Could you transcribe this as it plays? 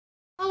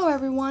Hello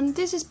everyone,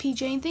 this is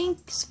PJ and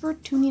thanks for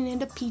tuning in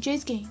to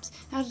PJ's Games.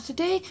 Now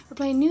today we're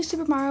playing New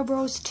Super Mario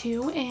Bros.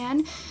 2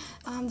 and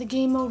the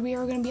game mode we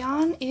are going to be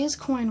on is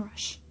Coin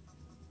Rush.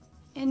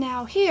 And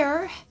now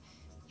here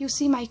you'll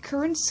see my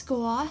current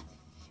score,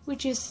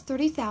 which is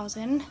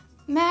 30,000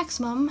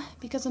 maximum,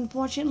 because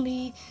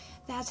unfortunately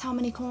that's how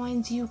many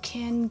coins you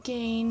can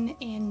gain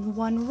in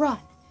one run.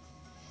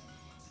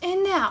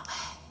 And now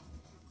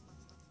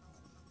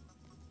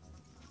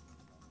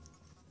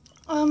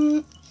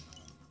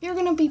we're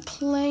gonna be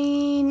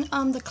playing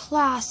the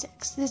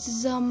classics. This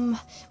is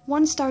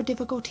 1-star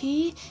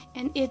difficulty,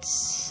 and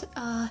it's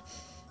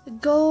the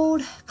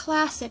gold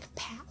classic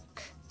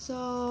pack.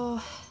 So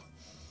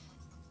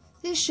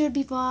this should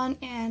be fun,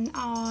 and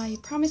I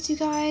promise you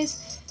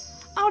guys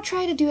I'll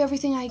try to do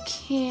everything I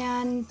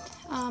can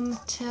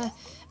to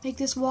make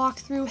this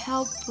walkthrough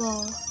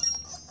helpful.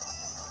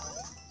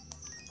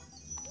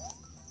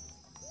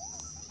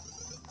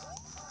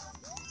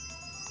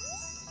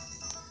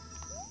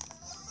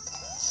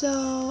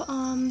 So,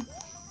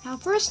 now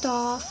first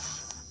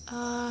off,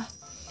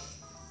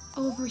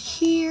 over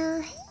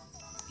here,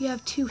 we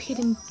have 2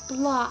 hidden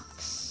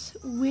blocks,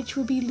 which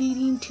will be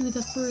leading to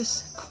the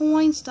first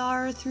coin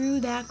star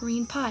through that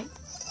green pipe.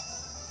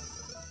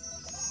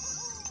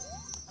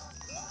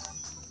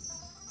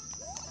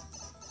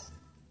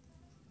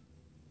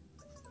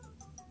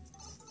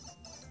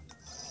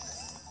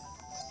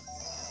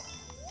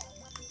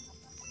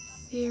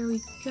 There we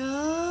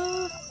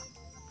go.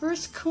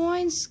 First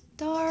coin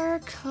star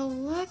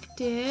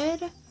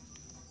collected.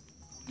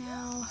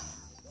 Now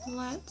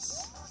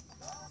let's,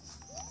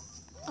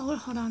 oh,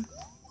 hold on.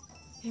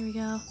 There we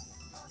go.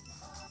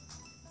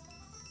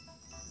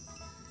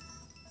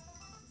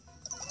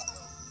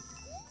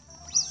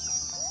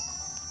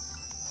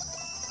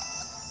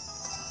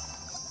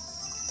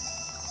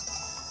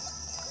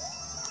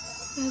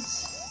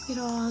 Let's get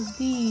all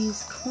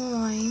these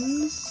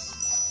coins.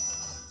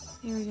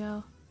 There we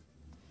go.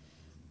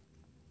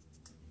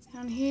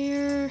 Down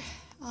here,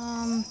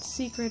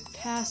 secret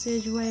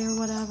passageway or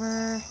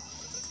whatever.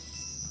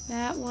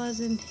 That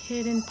wasn't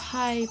hidden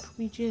pipe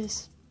we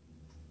just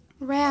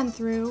ran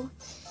through.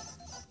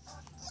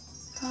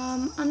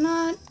 I'm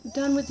not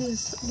done with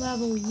this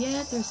level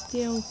yet. There's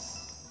still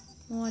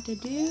more to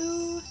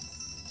do.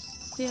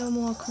 Still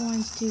more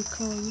coins to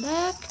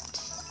collect.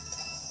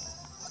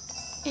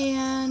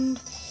 And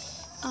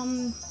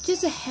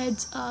just a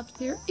heads up,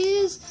 there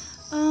is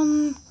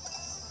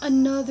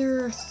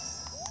another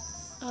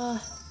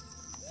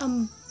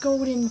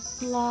golden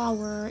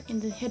flower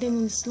hidden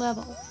in this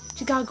level.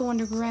 You gotta go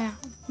underground.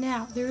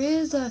 Now there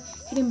is a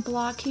hidden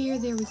block here.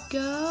 There we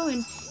go,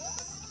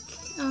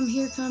 and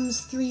here comes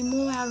 3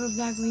 more out of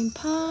that green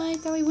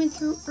pipe that we went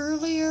through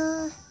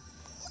earlier.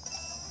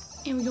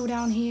 And we go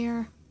down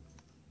here,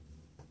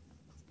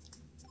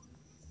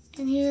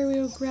 and here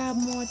we'll grab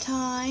more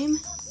time,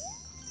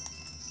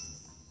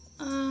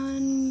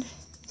 and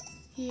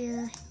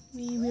here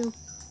we will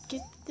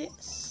get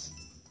this.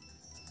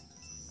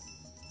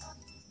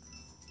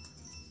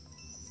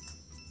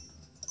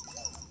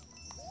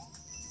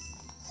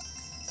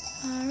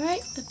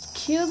 Alright, let's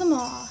kill them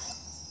all.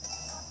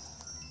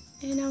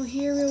 And now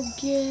here we'll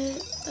get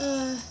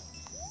the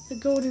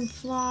golden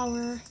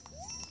flower.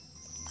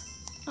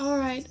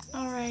 Alright,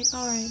 okay.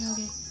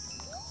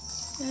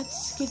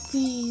 Let's get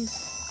these.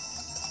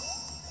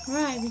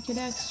 Alright, we get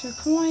extra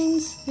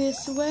coins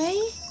this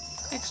way.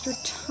 Extra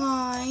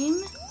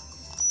time.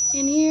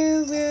 And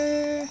here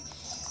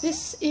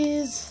this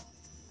is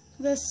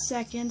the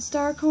 2nd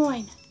star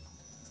coin.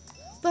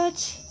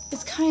 But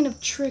it's kind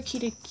of tricky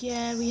to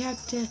get. We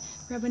have to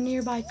grab a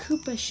nearby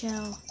Koopa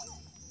shell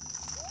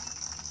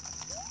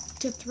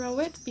to throw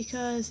it,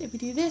 because if we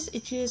do this,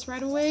 it just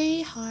right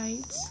away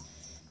hides.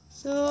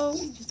 So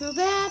we just throw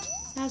that.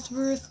 That's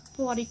worth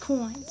 40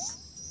 coins.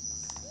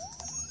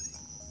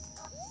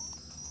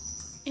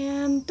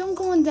 And don't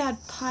go in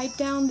that pipe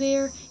down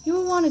there. You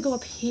will want to go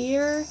up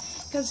here,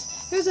 because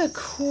there's a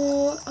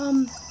cool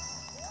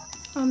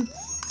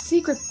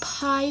secret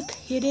pipe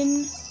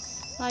hidden,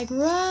 like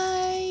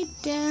right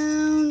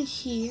down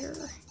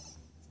here.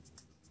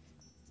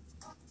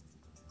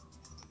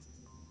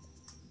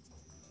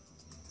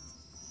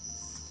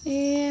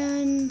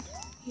 And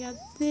you got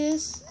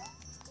this,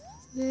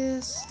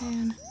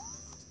 and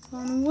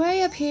going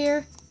way up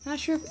here. Not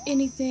sure if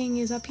anything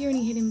is up here,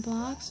 any hidden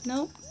blocks.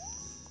 Nope.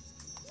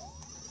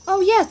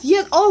 Oh yes,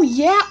 oh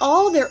yeah,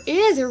 oh there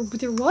is,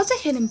 there was a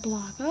hidden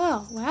block.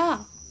 Oh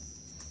wow.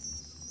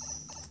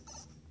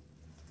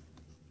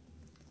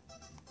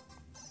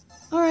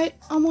 Alright,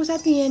 almost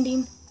at the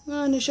ending. I'm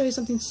going to show you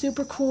something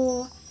super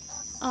cool.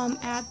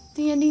 At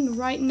the ending,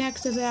 right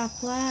next to that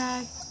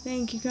flag. I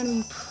think you're going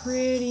to be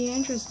pretty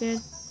interested.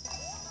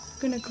 I'm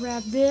going to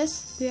grab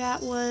this.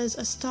 That was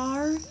a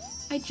star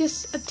I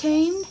just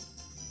obtained.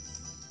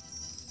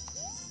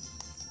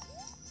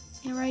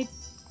 And right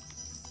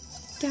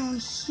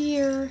down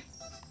here,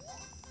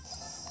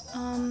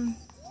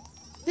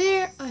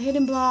 there, a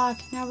hidden block.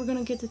 Now we're going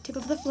to get the tip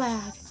of the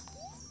flag.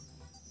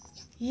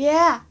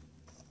 Yeah!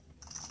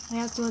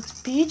 That's what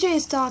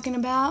BJ's talking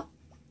about.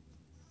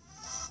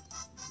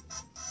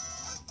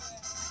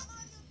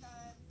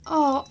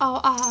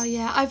 Oh,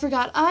 yeah, I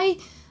forgot. I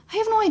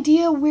have no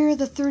idea where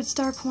the 3rd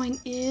star coin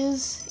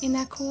is in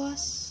that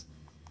course.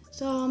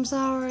 So I'm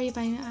sorry if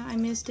I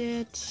missed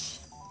it.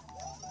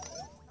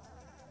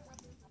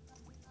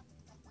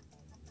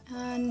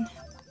 And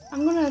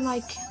I'm gonna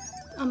like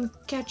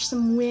catch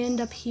some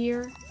wind up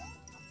here.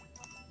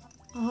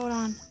 Oh, hold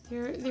on.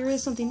 There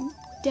is something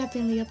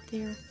definitely up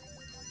there.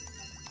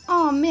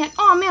 Oh man,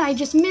 I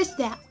just missed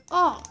that.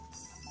 Oh,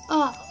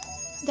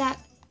 that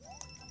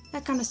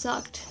kind of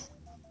sucked.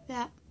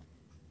 That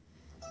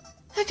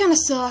kind of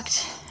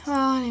sucked.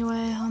 Well,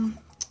 anyway,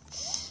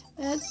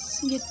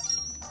 let's get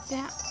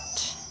that.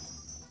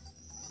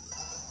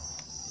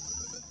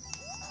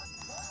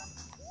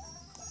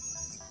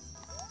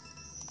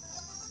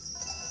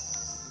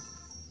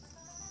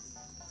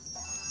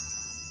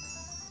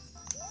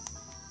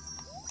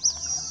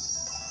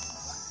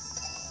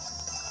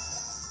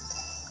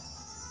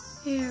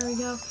 There we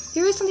go.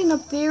 There is something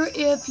up there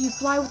if you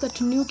fly with a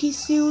Tanuki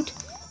suit.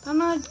 I'm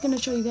not gonna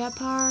show you that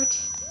part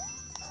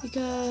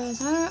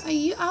because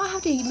I'll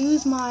have to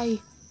lose my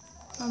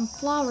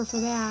flower for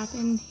that.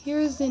 And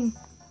here's an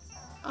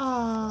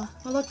well,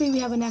 luckily we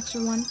have an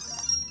extra one.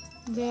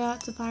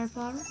 That's a fire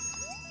flower.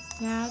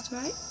 That's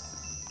right.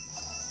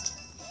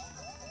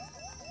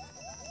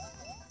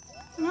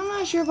 And I'm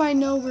not sure if I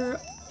know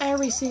where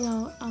every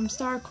single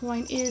star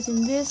coin is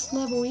in this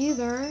level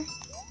either.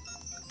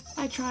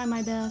 I try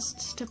my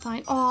best to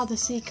find all the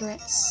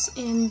secrets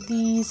in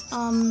these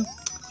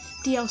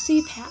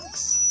DLC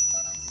packs.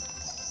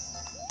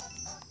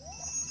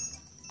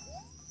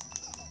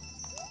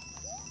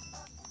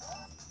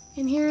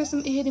 And here are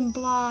some hidden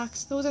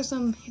blocks. Those are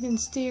some hidden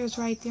stairs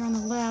right there on the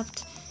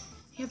left.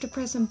 You have to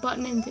press some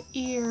button in the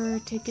ear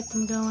to get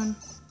them going.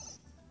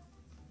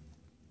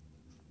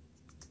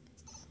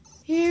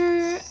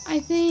 Here, I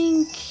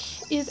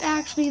think, is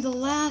actually the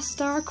last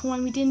star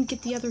coin. We didn't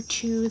get the other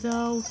 2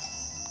 though.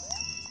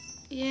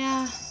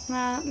 Yeah,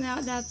 well,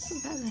 now that's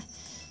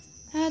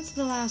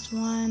the last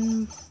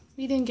one.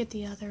 We didn't get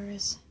the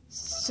others.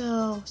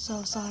 So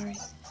sorry.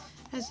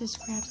 Let's just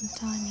grab some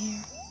time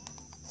here.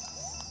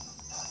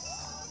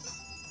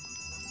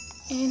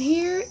 And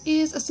here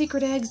is a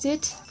secret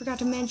exit. Forgot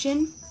to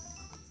mention.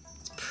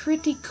 It's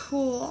pretty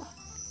cool.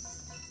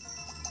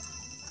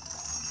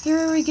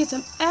 Here we get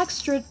some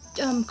extra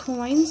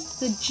coins.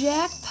 The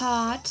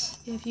jackpot,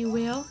 if you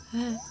will.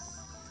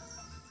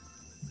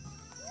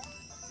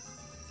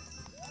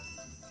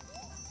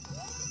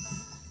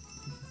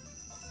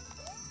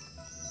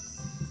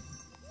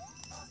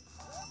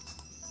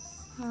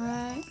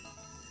 Alright.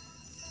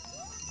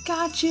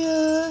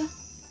 Gotcha!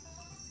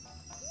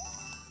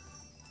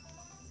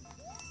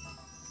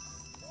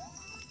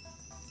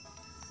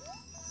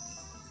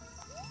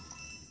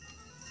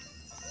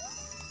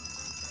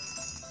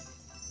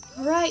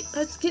 Alright,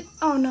 let's get...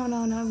 Oh, no.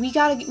 We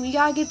gotta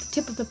get the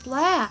tip of the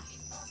flag.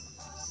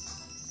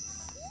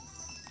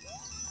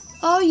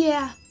 Oh,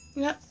 yeah.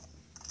 Yep.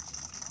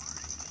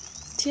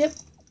 Tip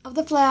of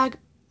the flag.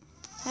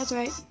 That's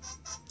right.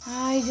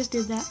 I just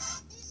did that.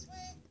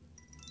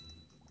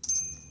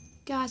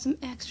 Got some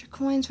extra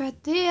coins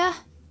right there.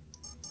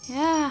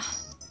 Yeah.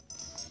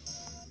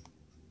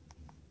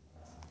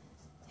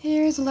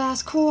 Here's the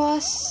last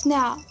course.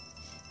 Now,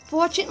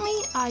 fortunately,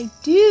 I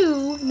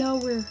do know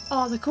where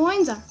all the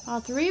coins are. All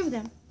 3 of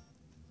them.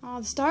 All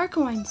the star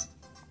coins.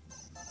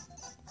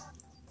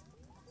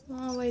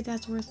 Oh, wait,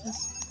 that's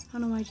worthless. I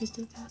don't know why I just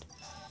did that.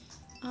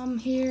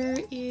 Here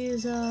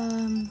is,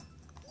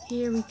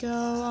 here we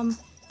go.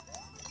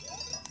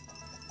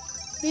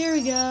 There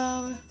we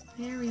go.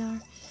 There we are.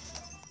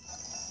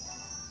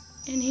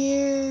 And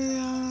here,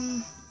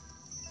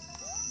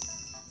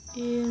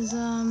 is,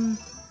 a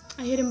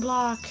hidden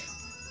block.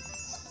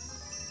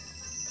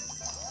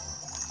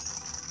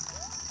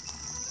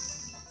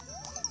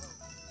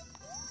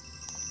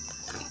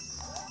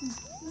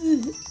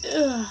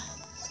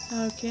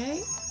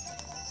 Okay.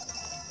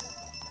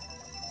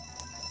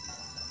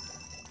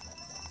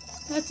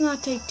 Let's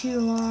not take too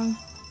long.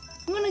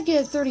 I'm gonna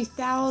get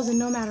 30,000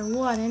 no matter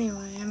what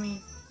anyway. I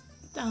mean,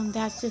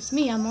 that's just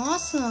me. I'm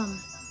awesome.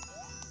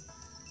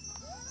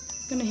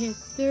 Gonna hit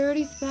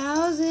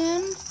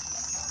 30,000.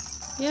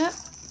 Yep.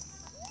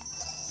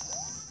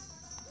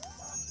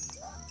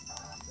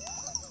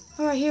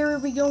 Alright, here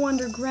we go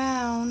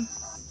underground.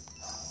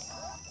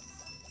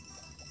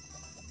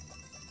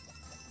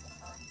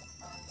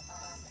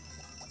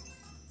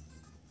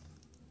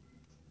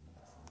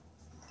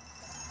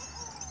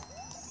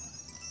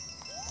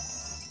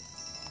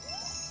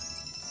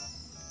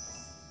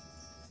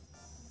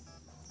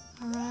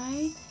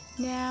 Alright,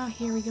 now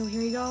here we go,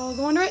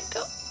 go under it,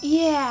 go,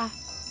 yeah!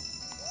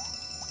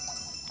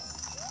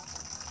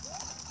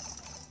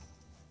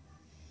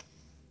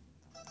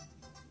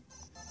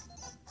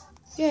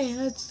 Okay,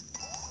 let's,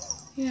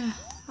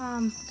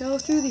 go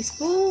through these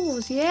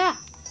fools, yeah!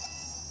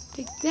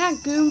 Take that,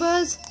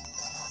 Goombas!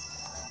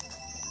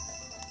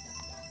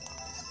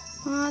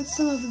 Want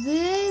some of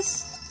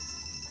this?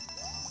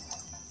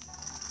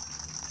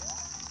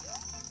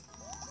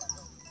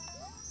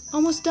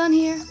 Almost done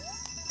here.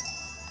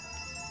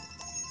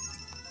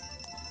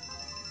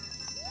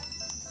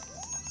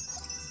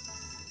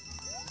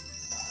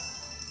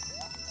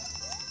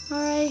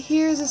 Alright,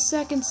 here's a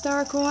second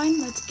star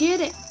coin. Let's get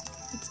it.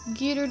 Let's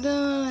get her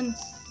done.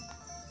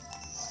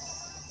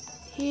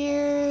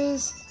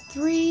 Here's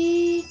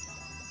 3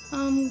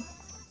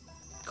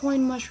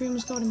 coin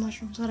mushrooms, golden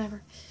mushrooms,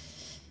 whatever.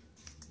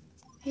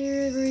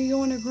 Here we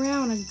go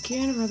underground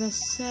again for the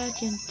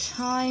second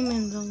time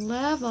in the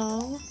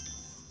level.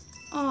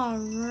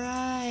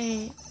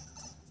 Alright.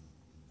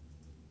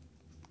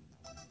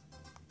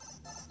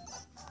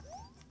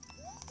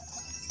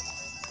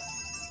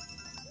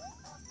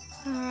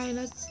 Alright,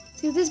 let's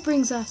see what this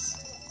brings us.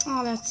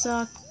 Oh, that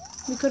sucked.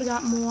 We could have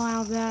gotten more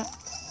out of that.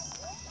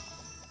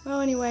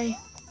 Well, anyway.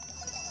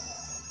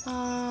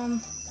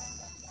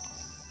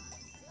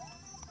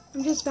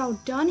 I'm just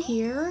about done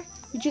here.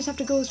 We just have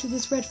to go through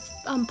this red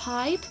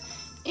pipe,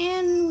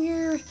 and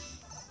we're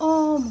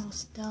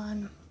almost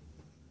done.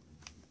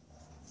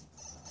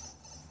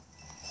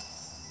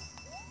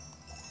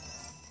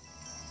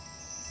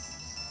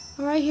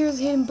 Alright, here's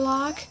the hidden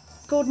block.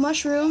 Gold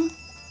mushroom.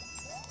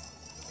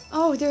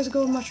 Oh, there's a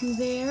gold mushroom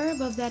there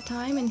above that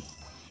time, and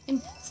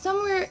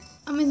somewhere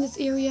in this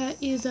area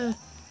is a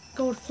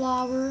gold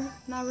flower.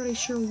 Not really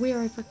sure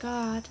where, I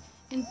forgot.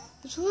 And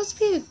there's supposed to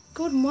be a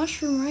gold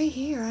mushroom right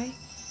here.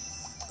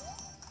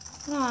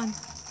 Hold on.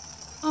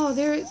 Oh,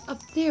 there it's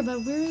up there,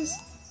 but where is...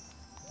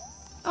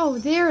 Oh,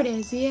 there it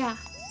is, yeah.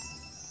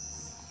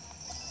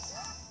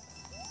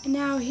 And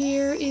now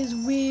here is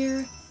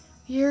where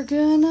you're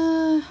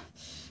gonna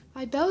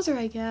fight Bowser,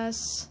 I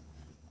guess.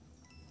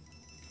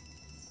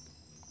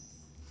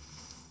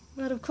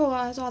 But of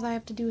course, all I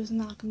have to do is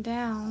knock him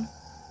down.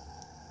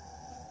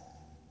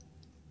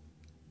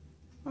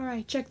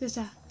 Alright, check this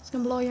out. It's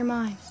gonna blow your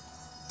mind.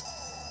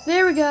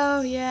 There we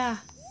go, yeah.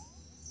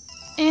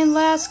 And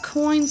last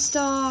coin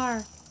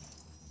star.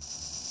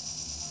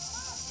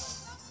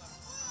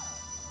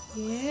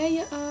 Yeah,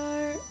 you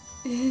are.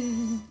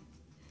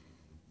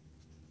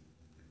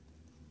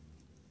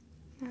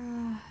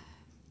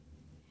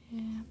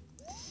 Yeah.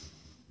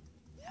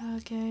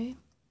 Okay.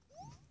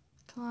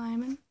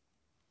 Climbing.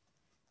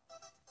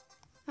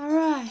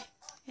 Alright.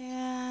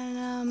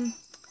 And,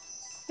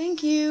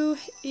 thank you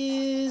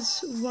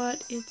is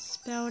what it's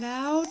spelled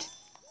out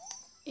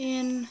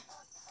in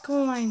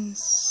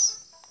coins.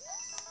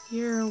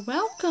 You're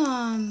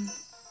welcome,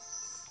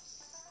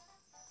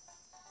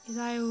 as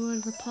I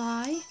would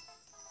reply.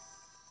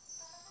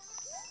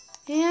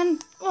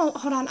 And, oh,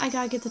 hold on, I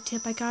gotta get the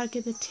tip. I gotta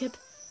get the tip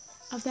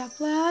of that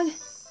flag.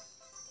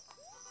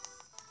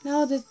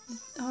 No,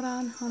 hold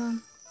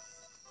on.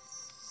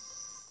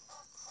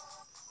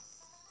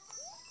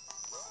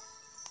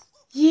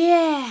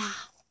 Yeah!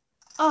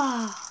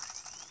 Oh,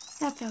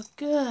 that felt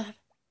good.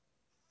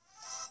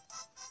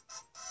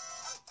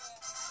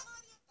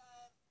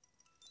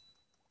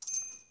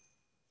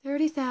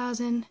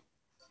 $30,000.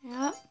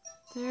 Yep,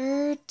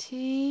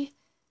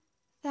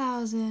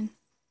 30,000.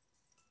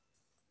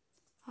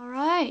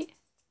 Alright.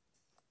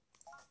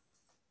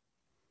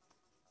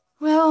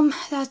 Well,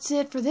 that's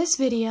it for this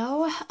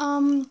video.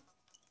 I'm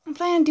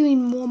planning on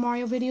doing more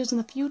Mario videos in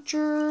the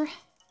future.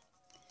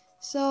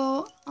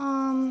 So,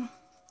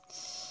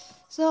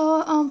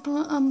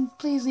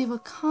 please leave a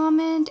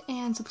comment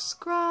and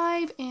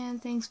subscribe,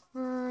 and thanks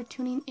for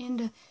tuning in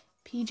to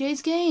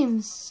PJ's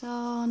Games.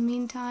 So, in the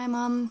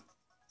meantime,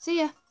 see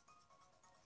ya.